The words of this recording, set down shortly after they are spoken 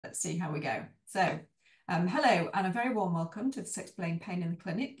let's see how we go. So, hello and a very warm welcome to this Explain Pain in the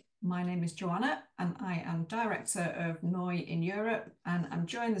Clinic. My name is Joanna and I am Director of NOI in Europe, and I'm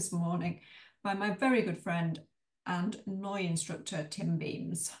joined this morning by my very good friend and NOI instructor, Tim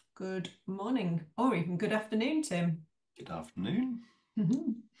Beams. Good morning, or even good afternoon, Tim. Good afternoon.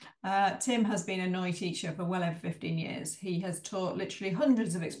 Tim has been a NOI teacher for well over 15 years. He has taught literally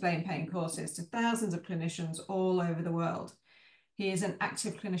hundreds of Explain Pain courses to thousands of clinicians all over the world. He is an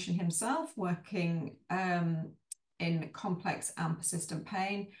active clinician himself, working in complex and persistent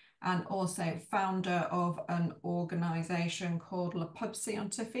pain, and also founder of an organisation called Le Pub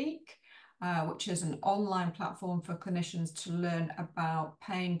Scientifique, which is an online platform for clinicians to learn about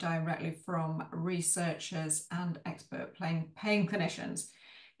pain directly from researchers and expert pain clinicians.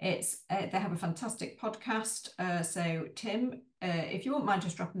 They have a fantastic podcast. So Tim, if you wouldn't mind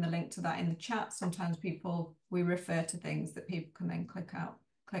just dropping the link to that in the chat. Sometimes we refer to things that people can then click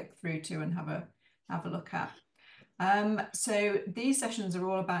through to and have a look at. So these sessions are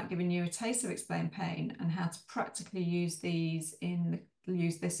all about giving you a taste of Explain Pain and how to practically use this in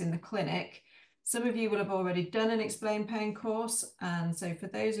the clinic. Some of you will have already done an Explain Pain course, and so for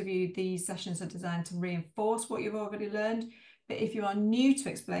those of you, these sessions are designed to reinforce what you've already learned. But if you are new to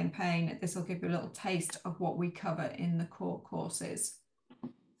Explain Pain, this will give you a little taste of what we cover in the core courses.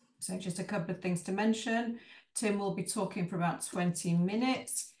 So just a couple of things to mention. Tim will be talking for about 20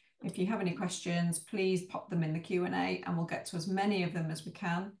 minutes. If you have any questions, please pop them in the Q&A and we'll get to as many of them as we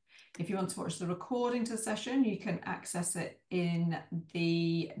can. If you want to watch the recording to the session, you can access it in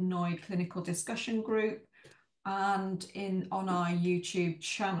the NOI clinical discussion group and on our YouTube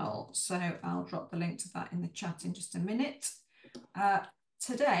channel. So I'll drop the link to that in the chat in just a minute.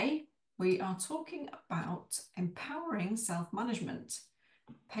 Today, we are talking about empowering self-management,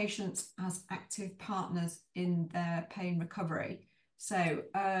 patients as active partners in their pain recovery. So,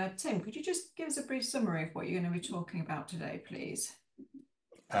 Tim, could you just give us a brief summary of what you're going to be talking about today, please?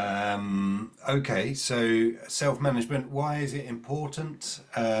 Okay, so self-management, why is it important?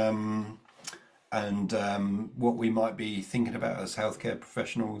 And what we might be thinking about as healthcare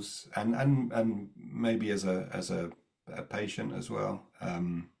professionals and maybe as a patient as well,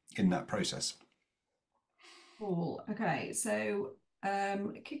 in that process. Cool. Okay, so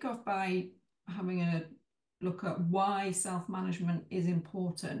kick off by having a look at why self-management is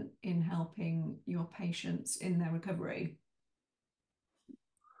important in helping your patients in their recovery.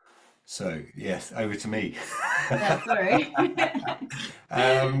 So, yes, over to me. Yeah, sorry.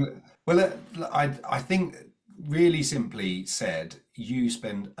 Well, I think really simply said, you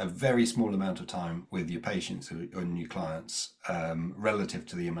spend a very small amount of time with your patients and your clients, relative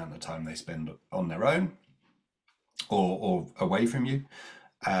to the amount of time they spend on their own or away from you.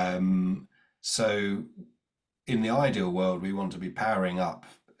 So in the ideal world, we want to be powering up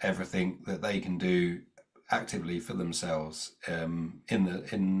everything that they can do actively for themselves,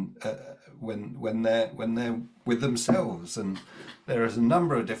 when they're with themselves. And there is a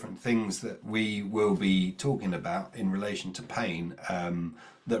number of different things that we will be talking about in relation to pain,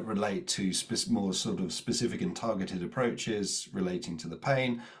 that relate to more sort of specific and targeted approaches relating to the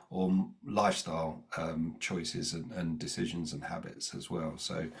pain, or lifestyle choices and decisions and habits as well.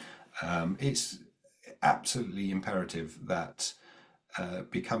 So it's absolutely imperative that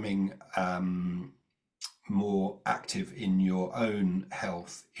becoming more active in your own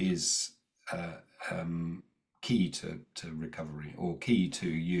health is key to recovery, or key to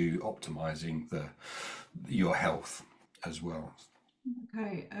you optimizing your health as well.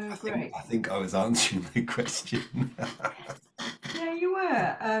 Okay, great. I think I was answering the question. Yeah, you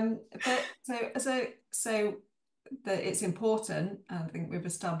were. But so that it's important, and I think we've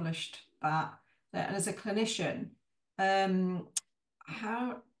established that as a clinician,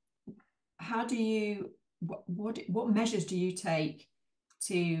 how do you what measures do you take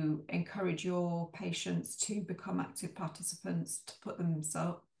to encourage your patients to become active participants, to put them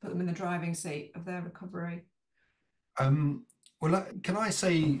in the driving seat of their recovery? Well, can I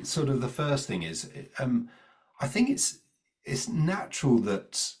say sort of the first thing is, I think it's natural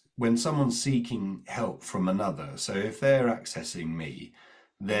that when someone's seeking help from another, so if they're accessing me,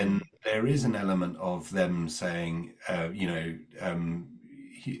 then there is an element of them saying,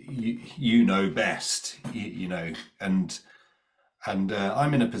 you know best, and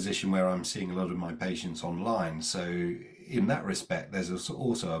I'm in a position where I'm seeing a lot of my patients online. So in that respect, there's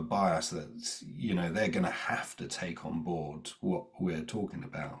also a bias that, they're going to have to take on board what we're talking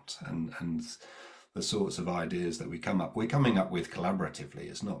about. And the sorts of ideas that we're coming up with collaboratively.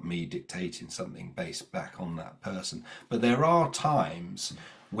 It's not me dictating something based back on that person. But there are times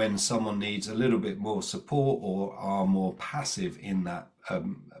when someone needs a little bit more support or are more passive in that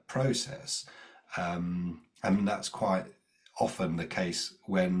process. And that's quite often the case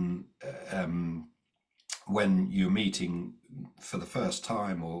when you're meeting for the first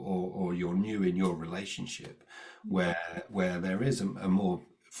time, or you're new in your relationship, where there is a more,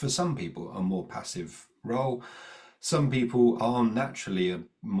 for some people, a more passive role. Some people are naturally a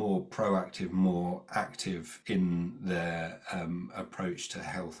more proactive, more active in their approach to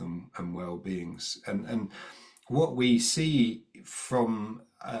health and well-beings. And what we see from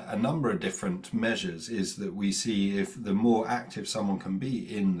a number of different measures is that we see if the more active someone can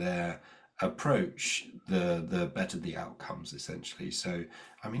be in their approach, the better the outcomes, essentially. So,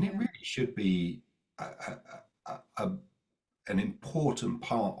 I mean, it Yeah. really should be a an important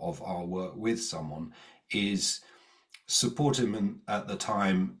part of our work with someone is supporting them at the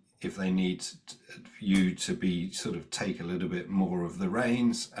time if they need you to be sort of take a little bit more of the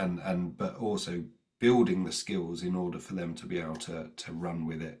reins, and but also building the skills in order for them to be able to run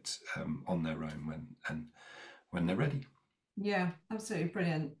with it on their own when they're ready. Yeah, absolutely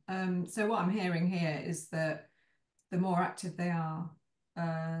brilliant. So what I'm hearing here is that the more active they are,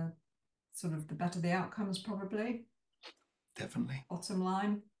 uh, sort of the better the outcomes, probably. Definitely, Bottom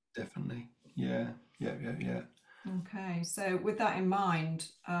line. definitely. Yeah, yeah, yeah, yeah. Okay, so with that in mind,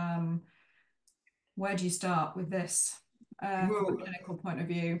 where do you start with this from a Well, clinical point of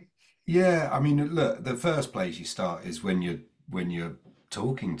view? yeah, I mean, look, the first place you start is when you're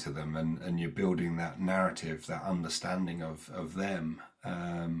talking to them, and you're building that narrative, that understanding of them.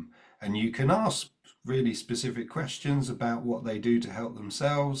 And you can ask really specific questions about what they do to help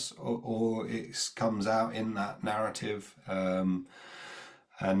themselves, or it comes out in that narrative.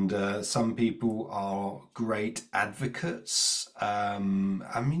 And some people are great advocates. I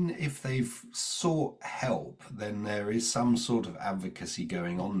mean, if they've sought help, then there is some sort of advocacy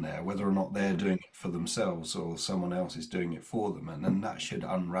going on there, whether or not they're doing it for themselves or someone else is doing it for them, and then that should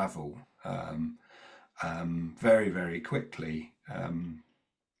unravel very, very quickly.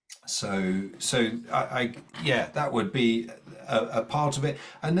 So yeah, that would be a part of it,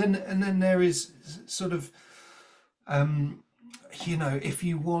 and then there is sort of if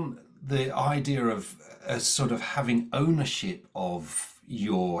you want the idea of sort of having ownership of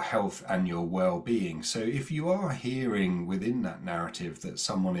your health and your well-being. So if you are hearing within that narrative that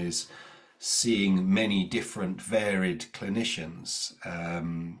someone is seeing many different varied clinicians,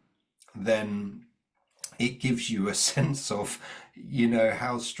 then it gives you a sense of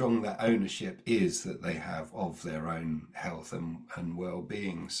how strong that ownership is that they have of their own health and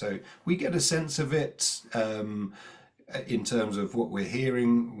well-being. So we get a sense of it in terms of what we're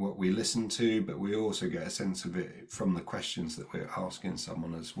hearing, what we listen to, but we also get a sense of it from the questions that we're asking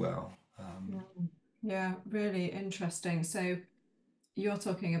someone as well. Mm. Yeah, really interesting. So you're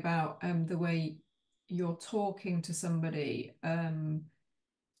talking about the way you're talking to somebody,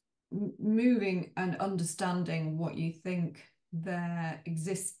 moving and understanding what you think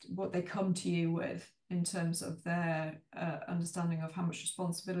what they come to you with in terms of their understanding of how much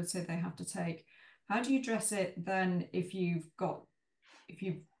responsibility they have to take. How do you address it then if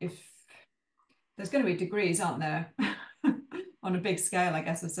there's going to be degrees, aren't there, on a big scale, I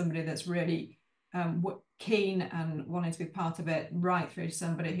guess, of somebody that's really keen and wanting to be part of it, right through to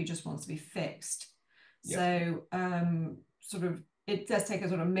somebody who just wants to be fixed. Yeah. So sort of it does take a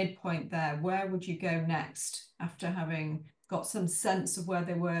sort of midpoint there. Where would you go next after having got some sense of where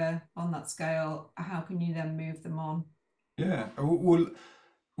they were on that scale? How can you then move them on? Yeah. Well,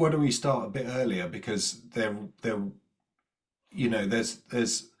 why don't we start a bit earlier, because there's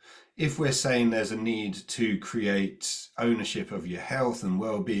if we're saying there's a need to create ownership of your health and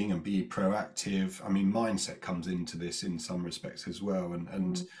well-being and be proactive, I mean, mindset comes into this in some respects as well,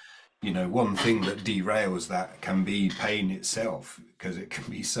 and Mm, one thing that derails that can be pain itself, because it can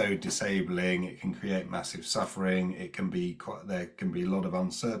be so disabling, it can create massive suffering, there can be a lot of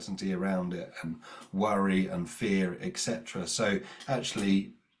uncertainty around it, and worry and fear, etc. So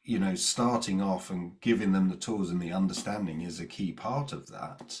actually, starting off and giving them the tools and the understanding is a key part of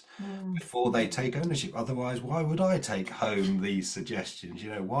that mm, before they take ownership. Otherwise, why would I take home these suggestions?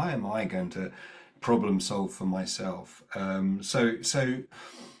 Why am I going to problem solve for myself? So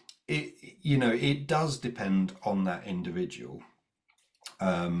it does depend on that individual,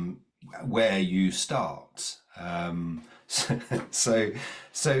 where you start. So,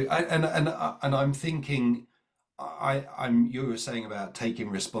 and I'm thinking, you were saying about taking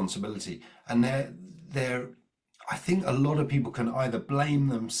responsibility, and I think a lot of people can either blame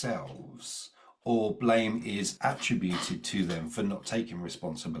themselves or blame is attributed to them for not taking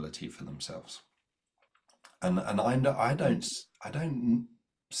responsibility for themselves. And I don't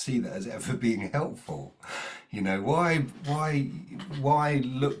see that as ever being helpful. You know, why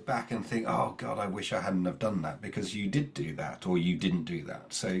look back and think, oh God, I wish I hadn't have done that, because you did do that or you didn't do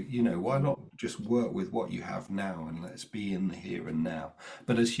that. So, you know, why not just work with what you have now and let's be in the here and now.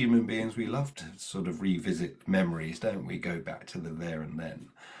 But as human beings, we love to sort of revisit memories, don't we? Go back to the there and then.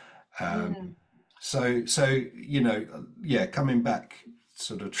 Mm. So you know, yeah, coming back,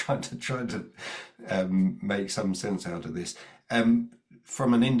 sort of trying to make some sense out of this. Um,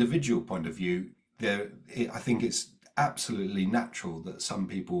 from an individual point of view, I think it's absolutely natural that some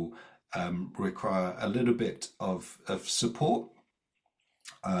people require a little bit of support.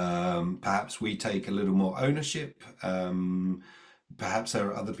 Perhaps we take a little more ownership. Perhaps there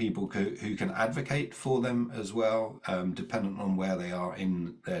are other people who can advocate for them as well, dependent on where they are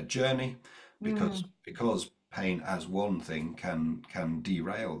in their journey, because Mm. pain as one thing can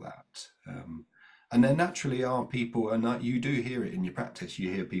derail that. And there naturally are people, and you do hear it in your practice.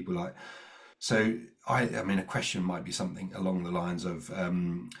 You hear people like, so I mean, a question might be something along the lines of,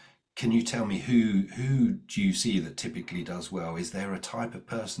 can you tell me who do you see that typically does well? Is there a type of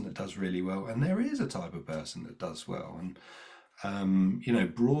person that does really well? And there is a type of person that does well. And you know,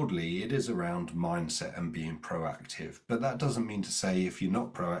 broadly, it is around mindset and being proactive. But that doesn't mean to say if you're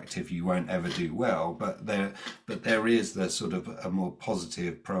not proactive, you won't ever do well. But there is the sort of a more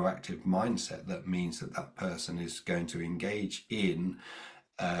positive, proactive mindset that means that that person is going to engage in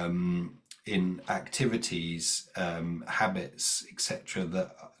activities, habits, etc.,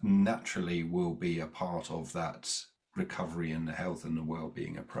 that naturally will be a part of that recovery and the health and the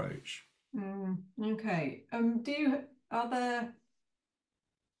well-being approach. Mm. Okay. Do you are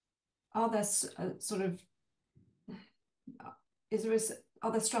there sort of is there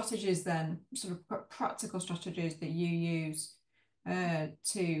are there strategies then, sort of practical strategies that you use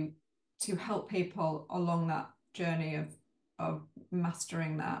to help people along that journey of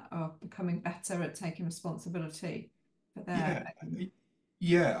mastering that, of becoming better at taking responsibility for their. Yeah,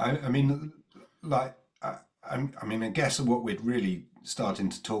 yeah. I mean, like, I mean, I guess what we're really starting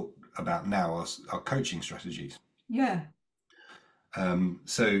to talk about now are coaching strategies. Yeah.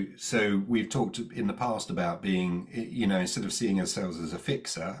 So we've talked in the past about being, you know, instead of seeing ourselves as a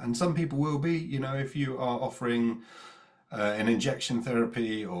fixer, and some people will be, you know, if you are offering an injection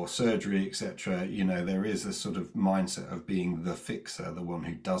therapy or surgery, etc., you know, there is a sort of mindset of being the fixer, the one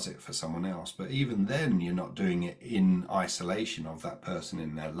who does it for someone else. But even then, you're not doing it in isolation of that person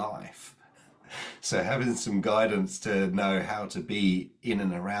in their life. So having some guidance to know how to be in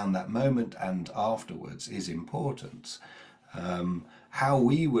and around that moment and afterwards is important. How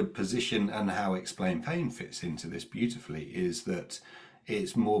we would position and how Explain Pain fits into this beautifully is that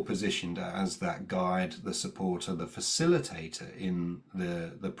it's more positioned as that guide, the supporter, the facilitator in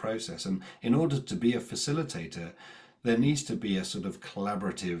the process. And in order to be a facilitator, there needs to be a sort of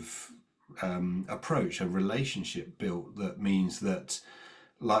collaborative approach, a relationship built that means that,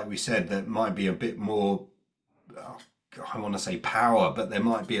 like we said, there might be a bit more, I want to say power, but there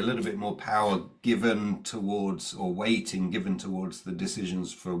might be a little bit more power given towards, or weighting given towards, the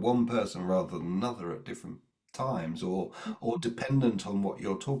decisions for one person rather than another at different times, or dependent on what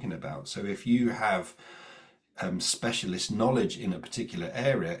you're talking about. So if you have specialist knowledge in a particular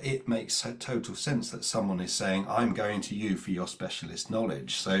area, it makes total sense that someone is saying, I'm going to you for your specialist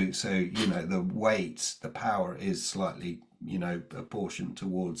knowledge. So you know, the weight, the power is slightly, you know, apportioned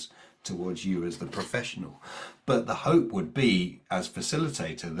towards you as the professional. But the hope would be, as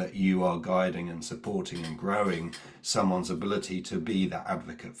facilitator, that you are guiding and supporting and growing someone's ability to be that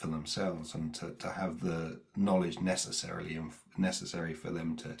advocate for themselves, and to have the knowledge necessary for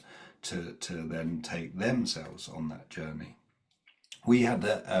them to then take themselves on that journey. We had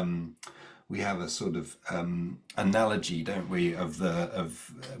we have a sort of analogy, don't we,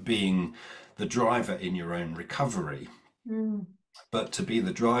 of being the driver in your own recovery. Mm. But to be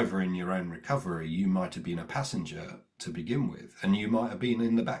the driver in your own recovery, you might have been a passenger to begin with, and you might have been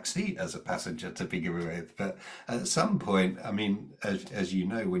in the back seat as a passenger to begin with. But at some point, I mean, as you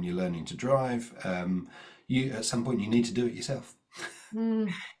know, when you're learning to drive, you at some point you need to do it yourself.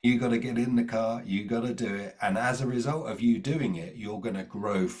 Mm. You got to get in the car, you got to do it, and as a result of you doing it, you're going to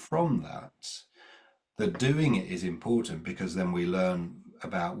grow from that. The doing it is important, because then we learn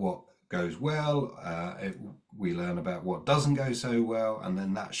about what goes well, we learn about what doesn't go so well, and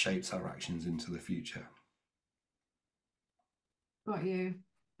then that shapes our actions into the future. Got you.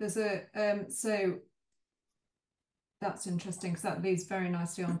 There's a so that's interesting, because that leads very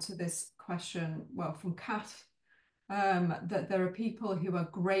nicely onto this question, well, from Kath. that there are people who are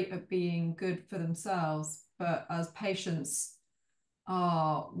great at being good for themselves, but as patients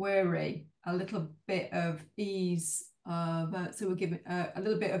are weary, a little bit of ease so we're giving a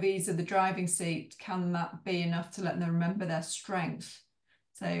little bit of ease of the driving seat. Can that be enough to let them remember their strength?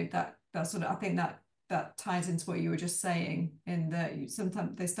 So that sort of, I think that ties into what you were just saying, in that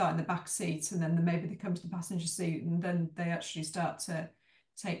sometimes they start in the back seat and then maybe they come to the passenger seat and then they actually start to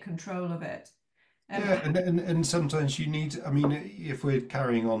take control of it. Yeah, and sometimes you need, I mean, if we're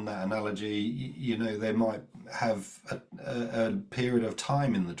carrying on that analogy, you know, they might have a period of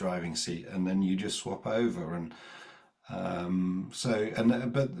time in the driving seat and then you just swap over. And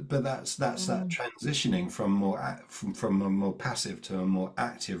but that's that Mm, transitioning from from a more passive to a more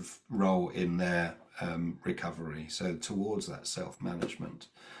active role in their recovery. So towards that self-management.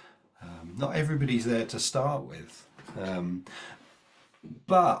 Not everybody's there to start with. Um,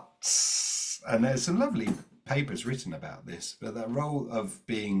 but, and there's some lovely papers written about this, but that role of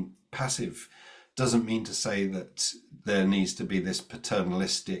being passive doesn't mean to say that there needs to be this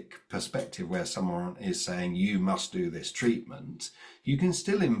paternalistic perspective where someone is saying you must do this treatment. You can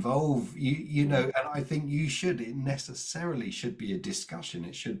still involve you know, and I think you should, it necessarily should be a discussion.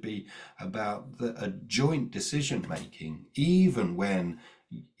 It should be about a joint decision making, even when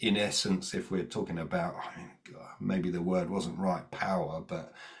in essence, if we're talking about, I mean, maybe the word wasn't right, power,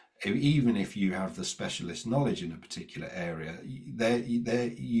 but even if you have the specialist knowledge in a particular area,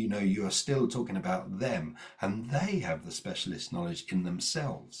 you know, you are still talking about them, and they have the specialist knowledge in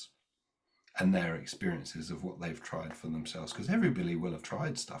themselves and their experiences of what they've tried for themselves. Because everybody will have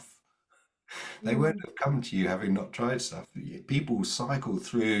tried stuff. They won't mm, have come to you having not tried stuff. People cycle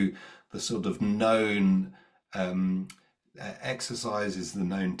through the sort of known um, exercises, the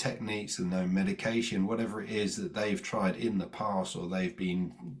known techniques, the known medication, whatever it is that they've tried in the past or they've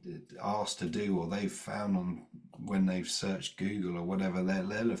been asked to do or they've found on when they've searched Google or whatever,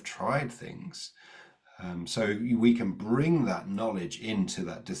 they'll have tried things. So we can bring that knowledge into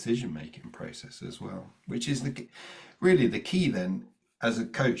that decision making process as well, which is really the key then as a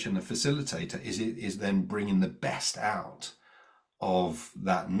coach and a facilitator is then bringing the best out of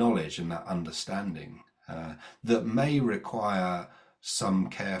that knowledge and that understanding that may require some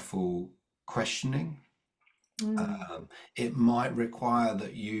careful questioning. mm, It might require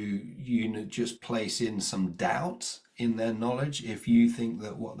that you just place in some doubt in their knowledge if you think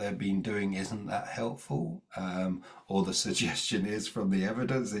that what they've been doing isn't that helpful, or the suggestion is from the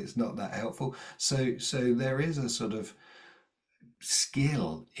evidence it's not that helpful. So there is a sort of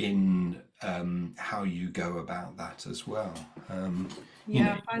skill in how you go about that as well. You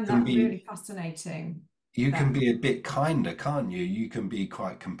know, yeah, I find that really fascinating. you can That be a bit kinder, can't you? You can be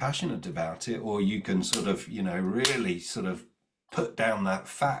quite compassionate about it, or you can sort of, you know, really sort of put down that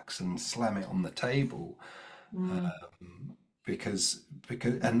facts and slam it on the table mm, because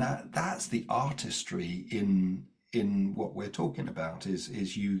and that's the artistry in what we're talking about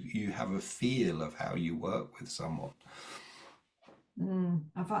is you have a feel of how you work with someone.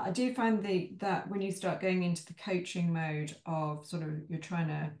 I do find that when you start going into the coaching mode of sort of you're trying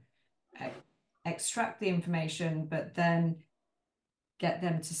to e- extract the information, but then get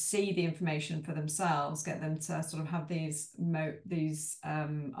them to see the information for themselves, get them to sort of have these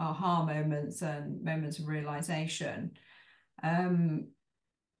aha moments and moments of realization. Um,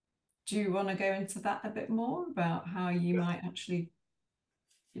 do you want to go into that a bit more about how you might actually,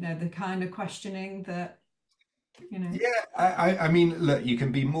 the kind of questioning that, you know? Yeah, I mean, look, you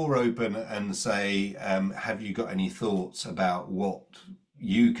can be more open and say, have you got any thoughts about what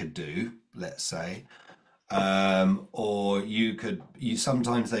you could do, let's say, or you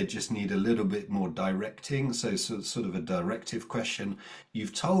sometimes they just need a little bit more directing. So sort of a directive question.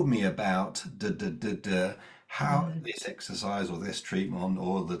 You've told me about how Mm, this exercise or this treatment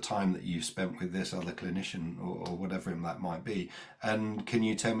or the time that you've spent with this other clinician or whatever that might be. And can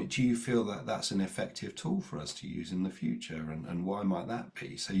you tell me, do you feel that that's an effective tool for us to use in the future? And why might that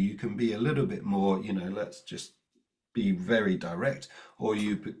be? So you can be a little bit more, you know, let's just be very direct, or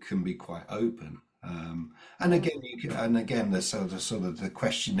you can be quite open. And mm, again, and again, there's sort of the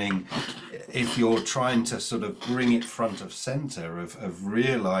questioning. If you're trying to sort of bring it front of center of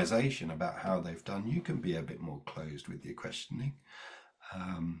realization about how they've done, you can be a bit more closed with your questioning.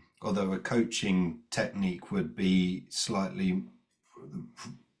 Although a coaching technique would be slightly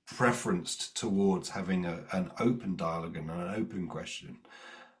preferenced towards having an open dialogue and an open question.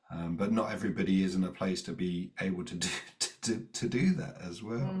 But not everybody is in a place to be able to do to do that as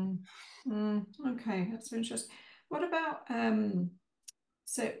well. mm, okay, that's interesting. What about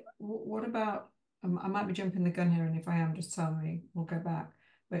what about I might be jumping the gun here, and if I am, just tell me, we'll go back.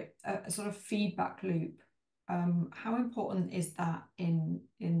 But a sort of feedback loop. how important is that in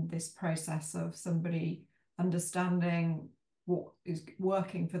this process of somebody understanding what is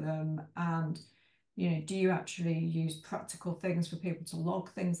working for them? And, do you actually use practical things for people to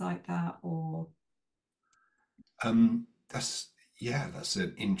log things like that, or? That's yeah, that's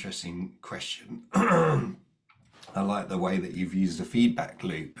an interesting question. I like the way that you've used a feedback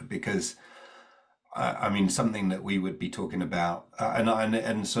loop because I mean something that we would be talking about,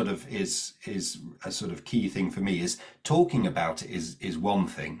 and sort of is a sort of key thing for me is talking about it is one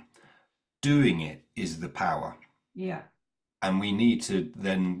thing, doing it is the power. Yeah. And we need to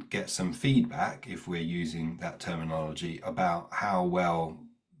then get some feedback, if we're using that terminology, about how well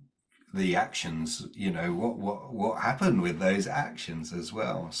the actions, what happened with those actions as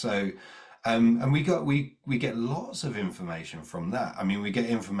well. So, and we get lots of information from that. I mean, we get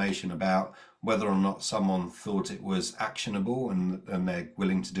information about whether or not someone thought it was actionable and they're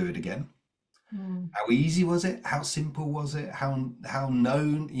willing to do it again. Mm. How easy was it? How simple was it? How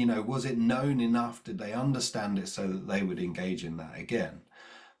known, was it known enough? Did they understand it so that they would engage in that again?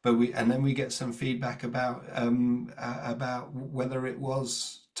 But then we get some feedback about whether it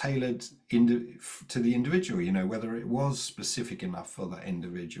was tailored to the individual, whether it was specific enough for that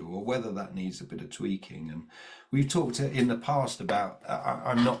individual or whether that needs a bit of tweaking. And we've talked in the past about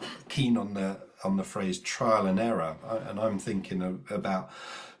I'm not keen on the phrase trial and error, and I'm thinking about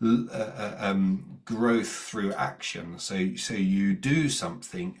growth through action. So you do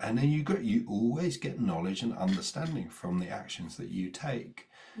something, and then you always get knowledge and understanding from the actions that you take.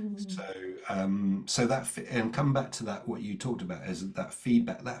 Mm. So and come back to that, what you talked about is that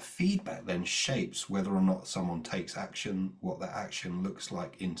feedback. That feedback then shapes whether or not someone takes action, what that action looks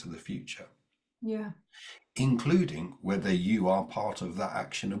like into the future, Yeah. including whether you are part of that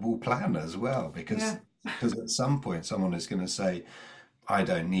actionable plan as well. Yeah. Because at some point someone is going to say, I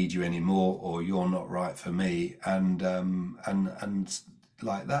don't need you anymore, or you're not right for me, and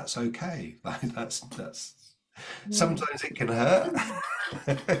like that's okay. Like that's Mm. sometimes it can hurt,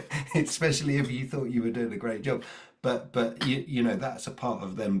 especially if you thought you were doing a great job. But that's a part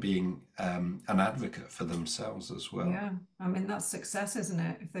of them being an advocate for themselves as well. Yeah. I mean, that's success, isn't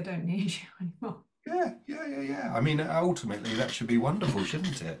it? If they don't need you anymore. Yeah. I mean, ultimately, that should be wonderful,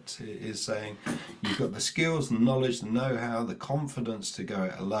 shouldn't it? It is saying you've got the skills, the knowledge, the know-how, the confidence to go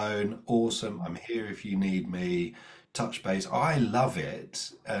it alone. Awesome. I'm here if you need me. Touch base. I love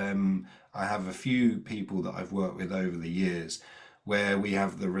it. I have a few people that I've worked with over the years where we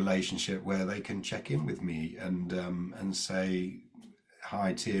have the relationship where they can check in with me and say,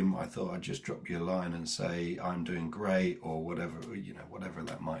 hi Tim, I thought I'd just drop you a line and say I'm doing great or whatever, whatever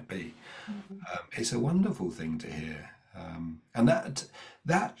that might be. Mm. It's a wonderful thing to hear, and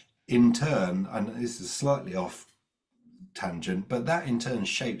that in turn, and this is slightly off tangent, but that in turn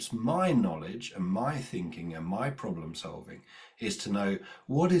shapes my knowledge and my thinking and my problem solving. Is to know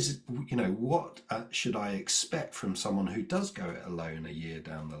what should I expect from someone who does go it alone a year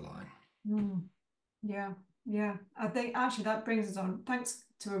down the line. Mm. Yeah, yeah. I think actually that brings us on. Thanks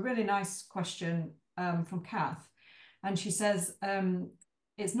to a really nice question from Kath. And she says,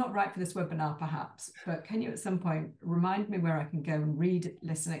 it's not right for this webinar, perhaps, but can you at some point remind me where I can go and read,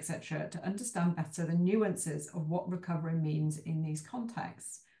 listen, etc., to understand better the nuances of what recovery means in these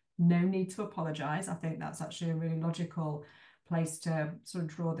contexts? No need to apologize. I think that's actually a really logical place to sort of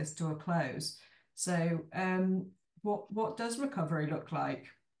draw this to a close. So, what does recovery look like?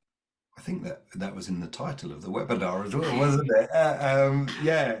 I think that was in the title of the webinar as well, wasn't it?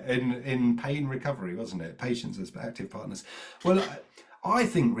 Yeah, in pain recovery, wasn't it? Patients as active partners. Well, I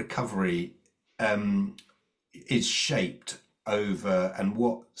think recovery is shaped over, and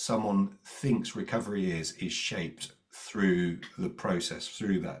what someone thinks recovery is shaped through the process,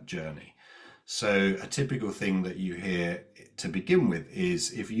 through that journey. So a typical thing that you hear to begin with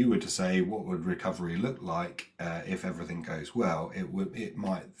is if you were to say what would recovery look like if everything goes well, it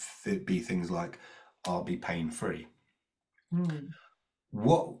might be things like I'll be pain free. Mm.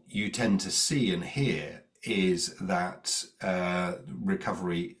 What you tend to see and hear is that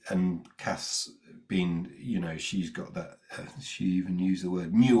recovery, and Kath's been, she's got that, she even used the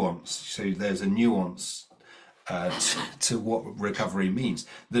word nuance. So there's a nuance to what recovery means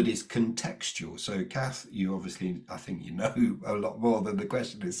that is contextual. So Kath, you obviously, I think you know a lot more than the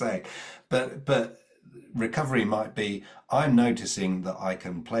question is saying, but recovery might be, I'm noticing that I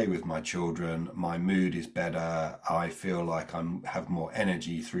can play with my children, my mood is better, I feel like have more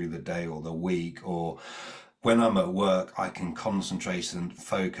energy through the day or the week, or when I'm at work, I can concentrate and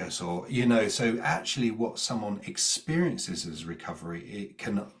focus, or, so actually what someone experiences as recovery, it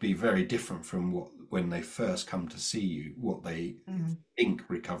can be very different from what when they first come to see you what they think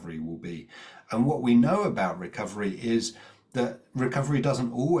recovery will be. And what we know about recovery is that recovery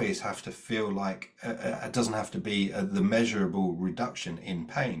doesn't always have to feel like it doesn't have to be the measurable reduction in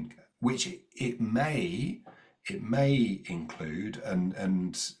pain, which it may include,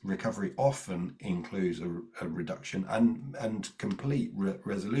 and recovery often includes a reduction and complete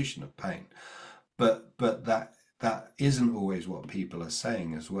resolution of pain. But that isn't always what people are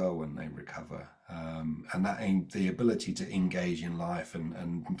saying as well when they recover. And that the ability to engage in life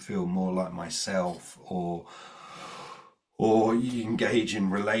and feel more like myself, or you engage in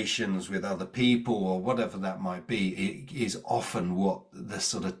relations with other people or whatever that might be, it is often what the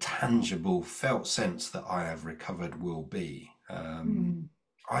sort of tangible felt sense that I have recovered will be. I'm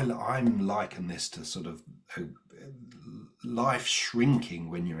liken this to sort of life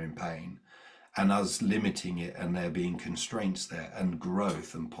shrinking when you're in pain, and us limiting it, and there being constraints there, and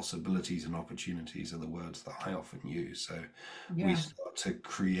growth and possibilities and opportunities are the words that I often use. So we start to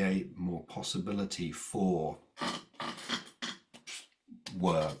create more possibility for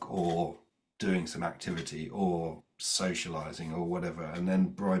work or doing some activity or socializing or whatever, and then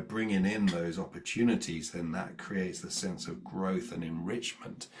by bringing in those opportunities, then that creates the sense of growth and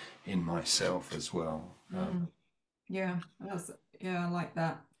enrichment in myself as well. Yeah, I like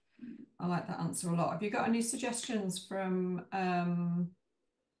that. I like that answer a lot. Have you got any suggestions from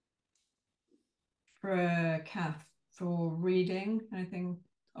for Kath for reading? Anything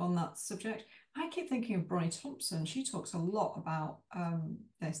on that subject? I keep thinking of Bronnie Thompson. She talks a lot about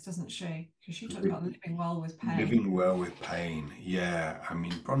this, doesn't she? Because she talks about living well with pain. Living well with pain. Yeah. I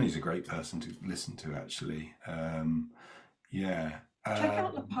mean, Bronnie's a great person to listen to, actually. Yeah. Check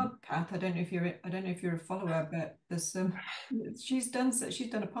out the podcast. I don't know if you're a follower, but there's some. She's done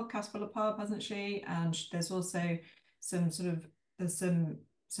a podcast for Le Pub, hasn't she? And there's also some there's some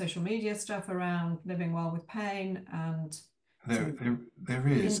social media stuff around living well with pain, and there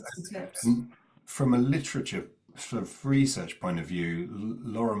is. tips. And from a literature sort of research point of view,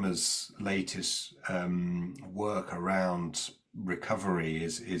 Lorimer's latest work around recovery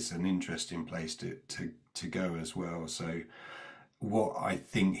is an interesting place to go as well. So what I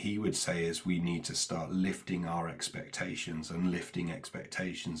think he would say is we need to start lifting our expectations and lifting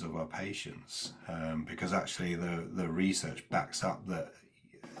expectations of our patients, because actually the research backs up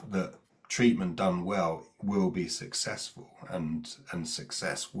that treatment done well will be successful, and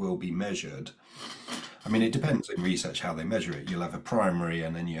success will be measured. I mean, it depends in research how they measure it. You'll have a primary,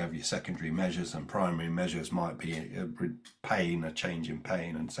 and then you have your secondary measures, and primary measures might be a change in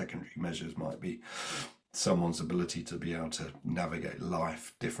pain, and secondary measures might be someone's ability to be able to navigate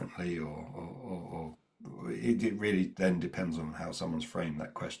life differently, or it really then depends on how someone's framed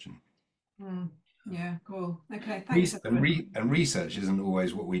that question. Yeah, cool. Okay, thanks. And research isn't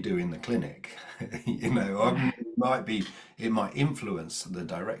always what we do in the clinic. It might influence the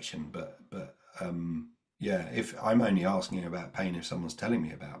direction, but yeah, if I'm only asking about pain if someone's telling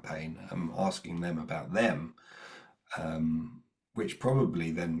me about pain, I'm asking them about them, which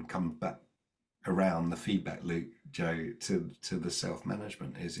probably then comes back around the feedback loop, Joe, to the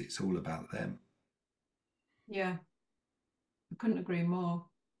self-management. It's all about them. Yeah, I couldn't agree more.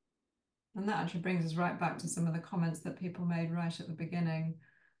 And that actually brings us right back to some of the comments that people made right at the beginning,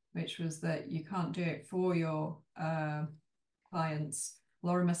 which was that you can't do it for your clients.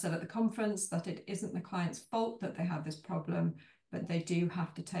 Lorimer said at the conference that it isn't the client's fault that they have this problem, but they do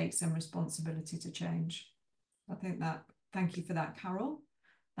have to take some responsibility to change. I think that, thank you for that, Carol.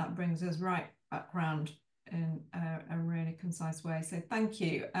 That brings us right back round in a really concise way. So thank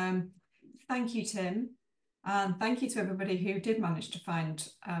you. Thank you, Tim. And thank you to everybody who did manage to find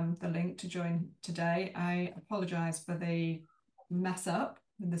the link to join today. I apologise for the mess up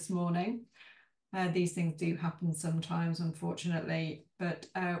this morning. These things do happen sometimes, unfortunately, but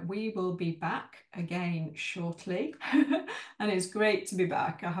we will be back again shortly. And it's great to be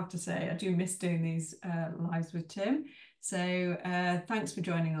back, I have to say. I do miss doing these lives with Tim. So thanks for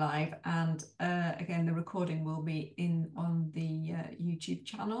joining live. And again, the recording will be on the YouTube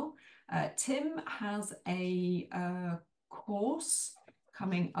channel. Tim has a course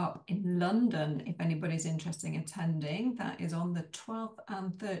coming up in London, if anybody's interested in attending. That is on the 12th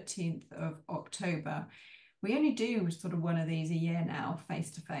and 13th of October. We only do sort of one of these a year now,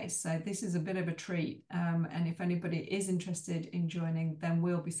 face to face. So this is a bit of a treat. And if anybody is interested in joining, then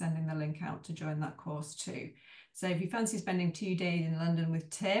we'll be sending the link out to join that course too. So if you fancy spending 2 days in London with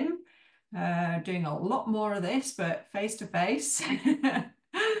Tim, doing a lot more of this, but face to face,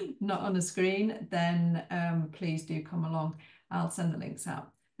 not on a screen, then please do come along. I'll send the links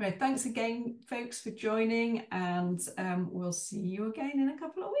out. Right, thanks again, folks, for joining, and we'll see you again in a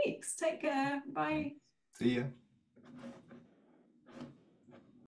couple of weeks. Take care. Bye. See ya.